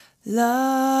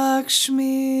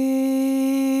Lakshmi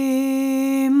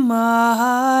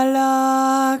Mahalakshmi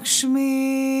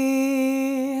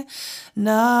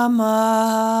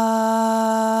Namaha.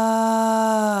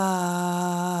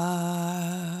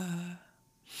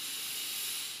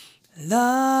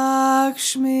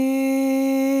 Lakshmi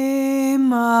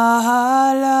Mahalakshmi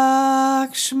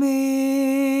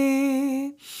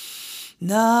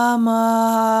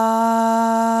Namaha.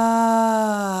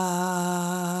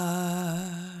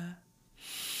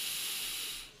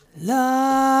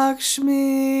 Lakshmi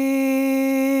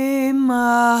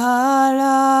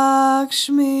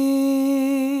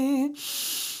Mahalakshmi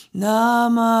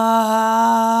Namaha.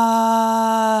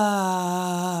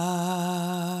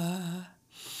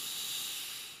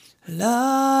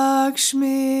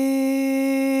 Lakshmi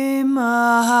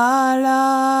Mahalakshmi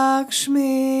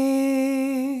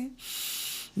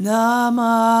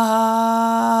Namaha.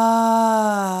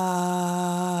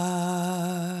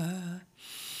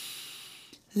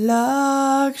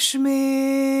 Lakshmi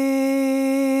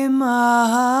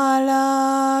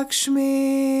Mahalakshmi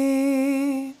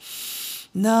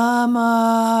Namaha.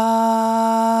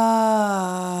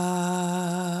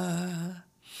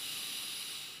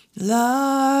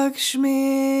 Lakshmi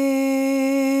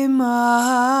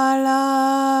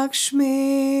Mahalakshmi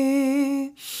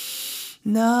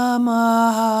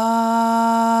Namaha.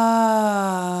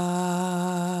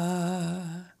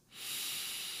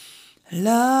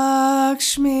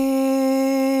 Lakshmi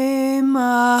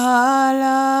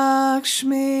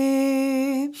Mahalakshmi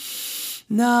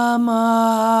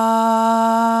Namaha.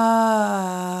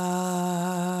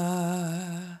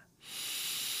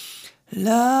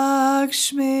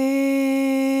 Lakshmi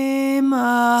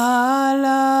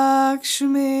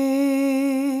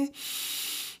Mahalakshmi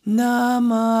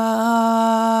Namaha.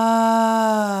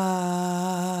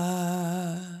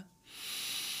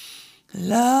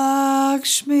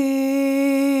 Lakshmi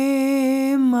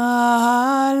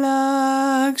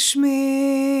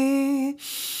Mahalakshmi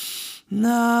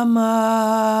Namaha.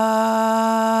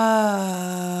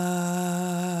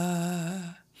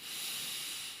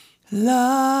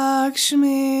 Lakshmi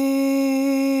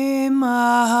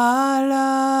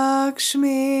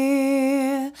Mahalakshmi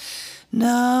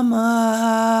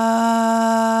Namaha.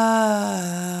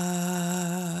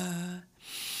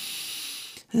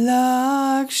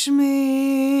 Lakshmi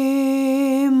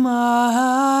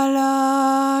Mahalakshmi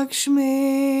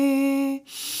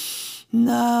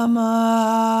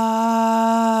Namaha.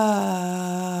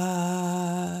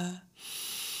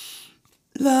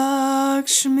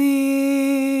 Lakshmi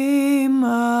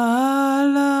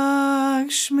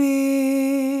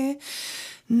Mahalakshmi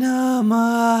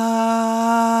Namaha.